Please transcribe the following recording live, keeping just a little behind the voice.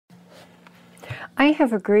I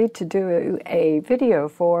have agreed to do a video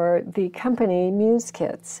for the company Muse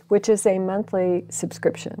Kits, which is a monthly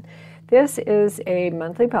subscription. This is a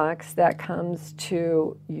monthly box that comes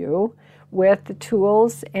to you with the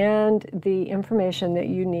tools and the information that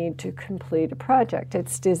you need to complete a project.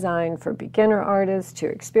 It's designed for beginner artists to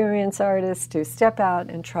experienced artists to step out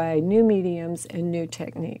and try new mediums and new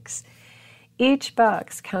techniques. Each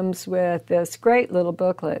box comes with this great little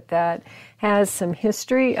booklet that has some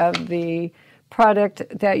history of the product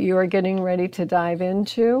that you are getting ready to dive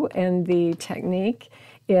into and the technique.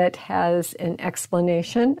 It has an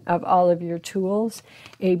explanation of all of your tools,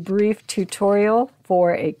 a brief tutorial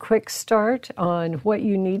for a quick start on what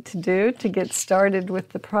you need to do to get started with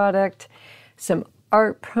the product, some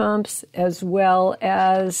art prompts, as well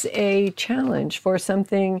as a challenge for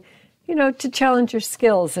something, to challenge your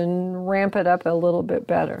skills and ramp it up a little bit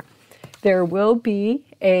better. There will be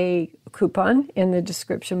a coupon in the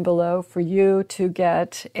description below for you to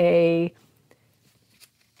get a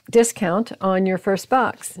discount on your first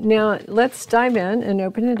box. Now, let's dive in and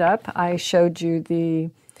open it up. I showed you the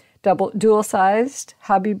dual-sized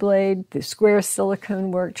hobby blade, the square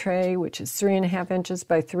silicone work tray, which is 3.5 inches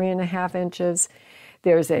by 3.5 inches.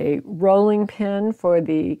 There's a rolling pin for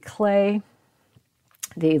the clay,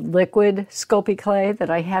 the liquid Sculpey clay that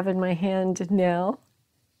I have in my hand now,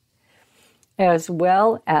 as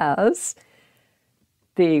well as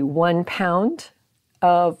the 1 pound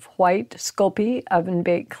of white Sculpey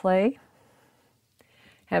oven-baked clay.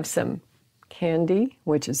 Have some candy,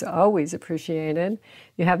 which is always appreciated.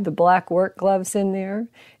 You have the black work gloves in there,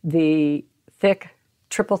 the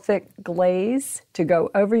triple thick glaze to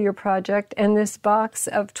go over your project, and this box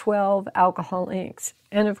of 12 alcohol inks.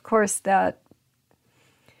 And of course that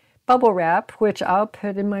bubble wrap, which I'll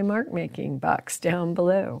put in my mark making box down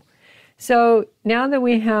below. So now that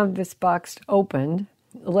we have this box opened,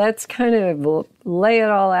 let's kind of lay it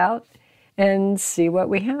all out and see what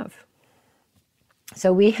we have.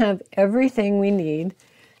 So we have everything we need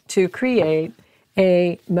to create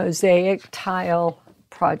a mosaic tile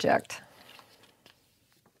project.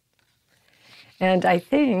 And I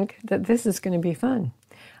think that this is going to be fun.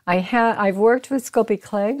 I've worked with Sculpey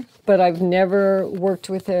clay, but I've never worked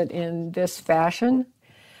with it in this fashion.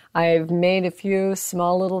 I've made a few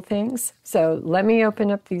small little things, so let me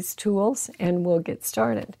open up these tools and we'll get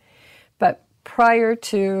started. But prior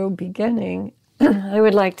to beginning, I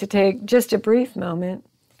would like to take just a brief moment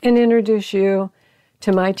and introduce you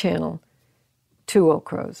to my channel, Two Old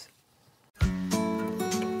Crows.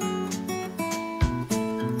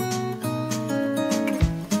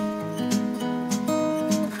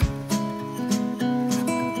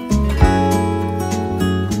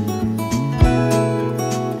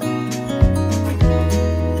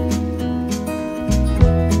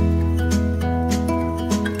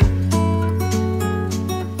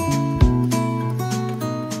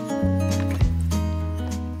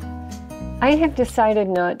 I have decided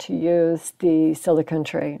not to use the silicone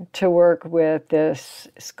tray to work with this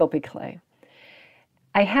Sculpey clay.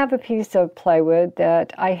 I have a piece of plywood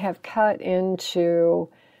that I have cut into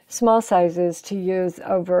small sizes to use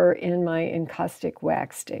over in my encaustic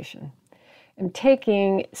wax station. I'm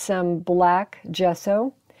taking some black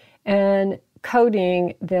gesso and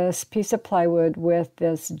coating this piece of plywood with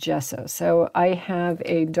this gesso. So I have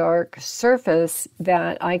a dark surface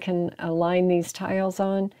that I can align these tiles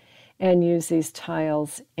on and use these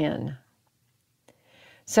tiles in.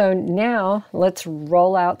 So now let's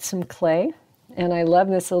roll out some clay. And I love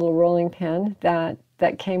this little rolling pin that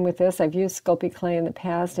came with this. I've used Sculpey clay in the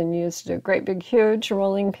past and used a great big huge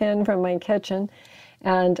rolling pin from my kitchen.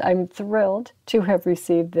 And I'm thrilled to have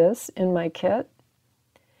received this in my kit.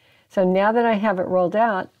 So now that I have it rolled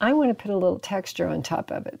out, I want to put a little texture on top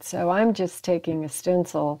of it. So I'm just taking a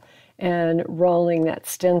stencil and rolling that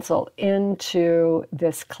stencil into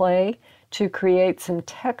this clay to create some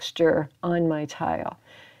texture on my tile.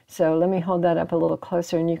 So let me hold that up a little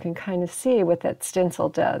closer and you can kind of see what that stencil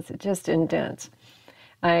does. It just indents.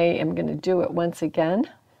 I am going to do it once again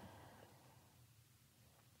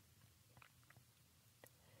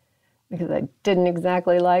because I didn't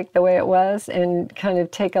exactly like the way it was, and kind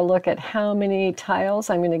of take a look at how many tiles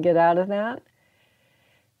I'm going to get out of that.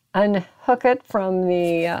 Unhook it from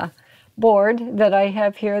the board that I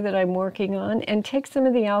have here that I'm working on, and take some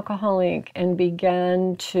of the alcohol ink and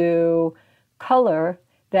begin to color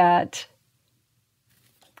that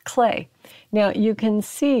clay. Now you can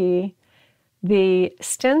see the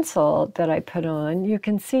stencil that I put on. You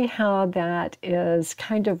can see how that is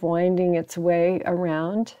kind of winding its way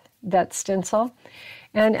around that stencil.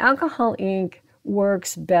 And alcohol ink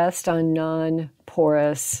works best on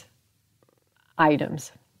non-porous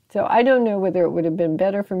items. So I don't know whether it would have been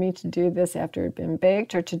better for me to do this after it had been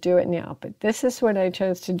baked or to do it now, but this is what I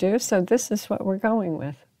chose to do, so this is what we're going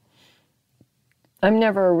with. I'm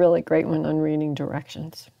never a really great one on reading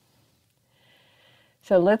directions.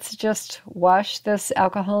 So let's just wash this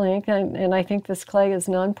alcohol ink, and I think this clay is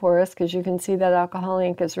non-porous because you can see that alcohol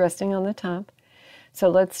ink is resting on the top. So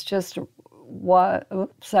let's just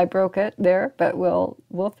oops, I broke it there, but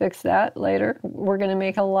we'll fix that later. We're going to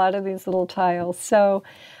make a lot of these little tiles. So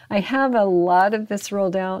I have a lot of this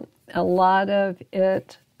rolled out, a lot of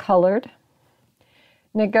it colored.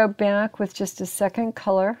 I'm going to go back with just a second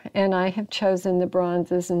color, and I have chosen the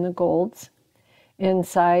bronzes and the golds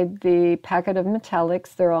inside the packet of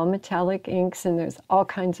metallics. They're all metallic inks, and there's all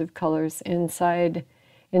kinds of colors inside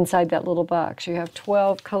that little box. You have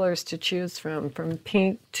 12 colors to choose from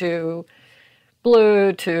pink to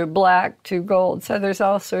blue to black to gold. So there's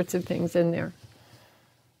all sorts of things in there.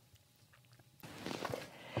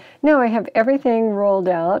 Now I have everything rolled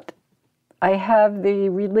out. I have the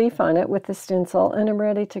relief on it with the stencil, and I'm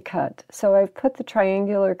ready to cut. So I've put the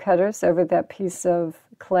triangular cutters over that piece of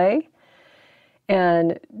clay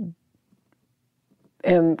and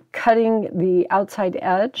am cutting the outside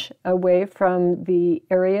edge away from the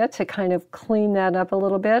area to kind of clean that up a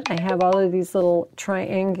little bit. I have all of these little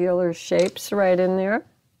triangular shapes right in there.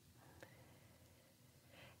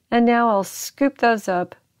 And now I'll scoop those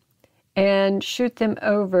up and shoot them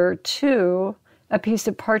over to a piece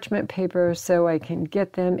of parchment paper so I can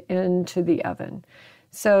get them into the oven.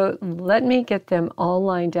 So let me get them all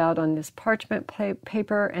lined out on this parchment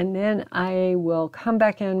paper, and then I will come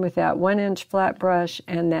back in with that 1-inch flat brush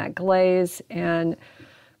and that glaze and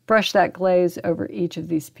brush that glaze over each of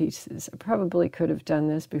these pieces. I probably could have done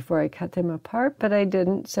this before I cut them apart, but I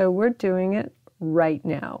didn't, so we're doing it right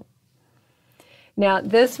now. Now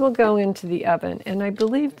this will go into the oven, and I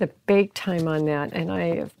believe the bake time on that, and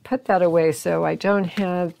I have put that away so I don't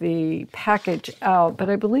have the package out, but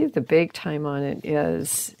I believe the bake time on it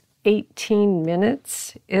is 18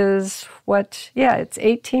 minutes is what, yeah, it's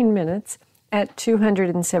 18 minutes at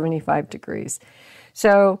 275 degrees.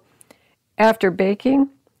 So after baking,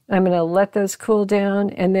 I'm going to let those cool down,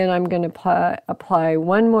 and then I'm going to apply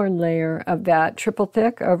one more layer of that triple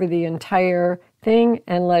thick over the entire thing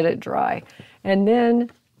and let it dry. And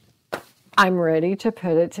then I'm ready to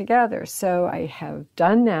put it together. So I have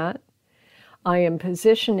done that. I am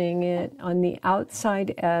positioning it on the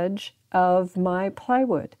outside edge of my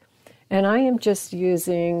plywood. And I am just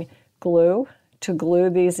using glue to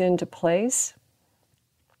glue these into place.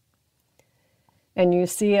 And you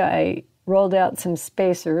see I rolled out some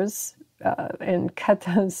spacers and cut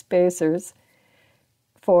those spacers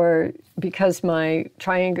because my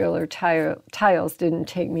triangular tiles didn't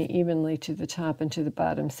take me evenly to the top and to the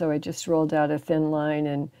bottom, so I just rolled out a thin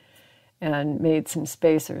line and made some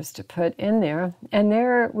spacers to put in there. And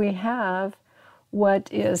there we have what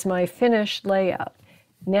is my finished layout.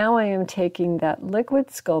 Now I am taking that liquid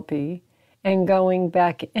Sculpey and going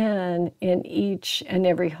back in each and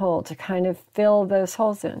every hole to kind of fill those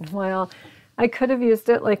holes in. Well, I could have used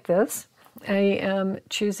it like this. I am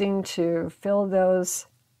choosing to fill those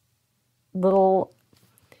little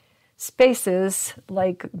spaces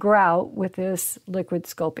like grout with this liquid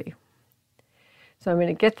Sculpey. So I'm going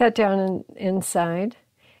to get that down inside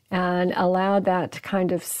and allow that to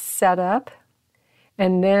kind of set up,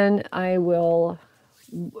 and then I will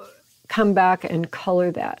come back and color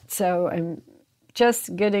that. So I'm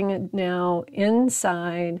just getting it now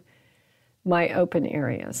inside my open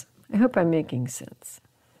areas. I hope I'm making sense.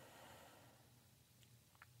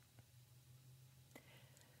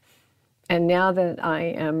 And now that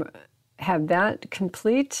I have that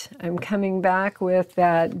complete, I'm coming back with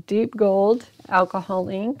that deep gold alcohol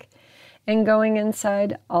ink and going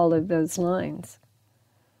inside all of those lines.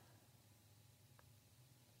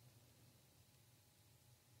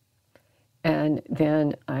 And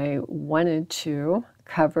then I wanted to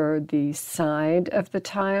cover the side of the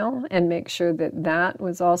tile and make sure that that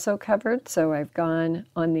was also covered. So I've gone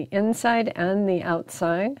on the inside and the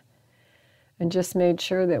outside and just made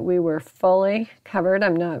sure that we were fully covered.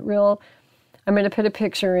 I'm going to put a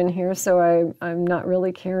picture in here, so I'm not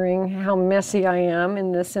really caring how messy I am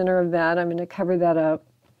in the center of that. I'm going to cover that up.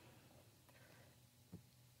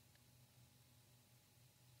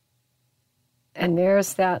 And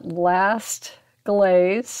there's that last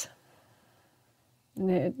glaze.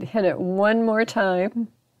 And hit it one more time.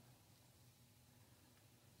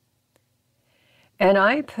 And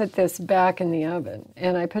I put this back in the oven,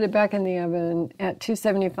 and I put it back in the oven at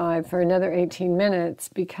 275 for another 18 minutes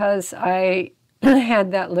because I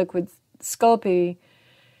had that liquid Sculpey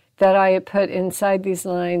that I had put inside these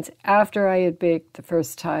lines after I had baked the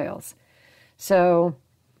first tiles. So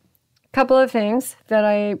a couple of things that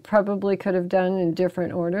I probably could have done in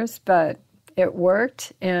different orders, but it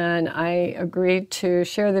worked, and I agreed to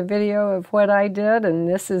share the video of what I did, and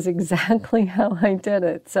this is exactly how I did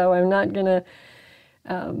it. So I'm not going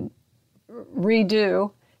to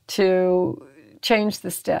redo to change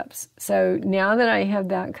the steps. So now that I have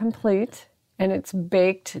that complete and it's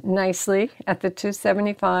baked nicely at the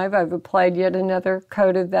 275, I've applied yet another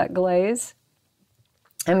coat of that glaze.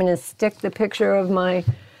 I'm going to stick the picture of my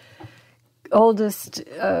oldest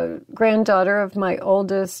granddaughter of my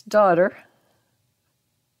oldest daughter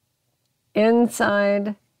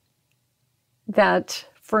inside that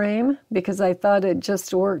frame because I thought it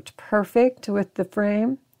just worked perfect with the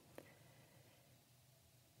frame.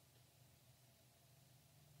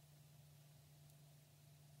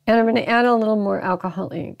 And I'm going to add a little more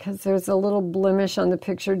alcohol ink because there's a little blemish on the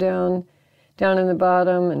picture down in the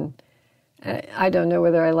bottom, and I don't know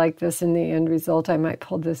whether I like this in the end result. I might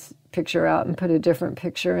pull this picture out and put a different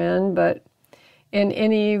picture in, but in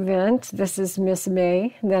any event, this is Miss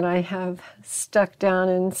May that I have stuck down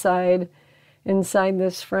inside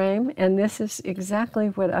this frame, and this is exactly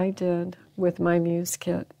what I did with my Muse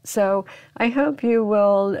Kit. So I hope you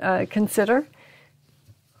will consider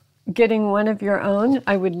getting one of your own.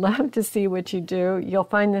 I would love to see what you do. You'll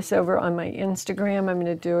find this over on my Instagram. I'm going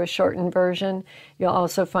to do a shortened version. You'll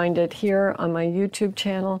also find it here on my YouTube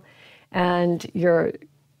channel, and your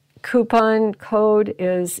coupon code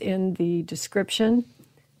is in the description.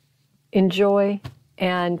 Enjoy,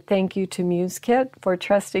 and thank you to Muse Kit for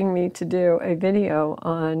trusting me to do a video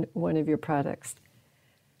on one of your products.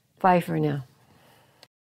 Bye for now.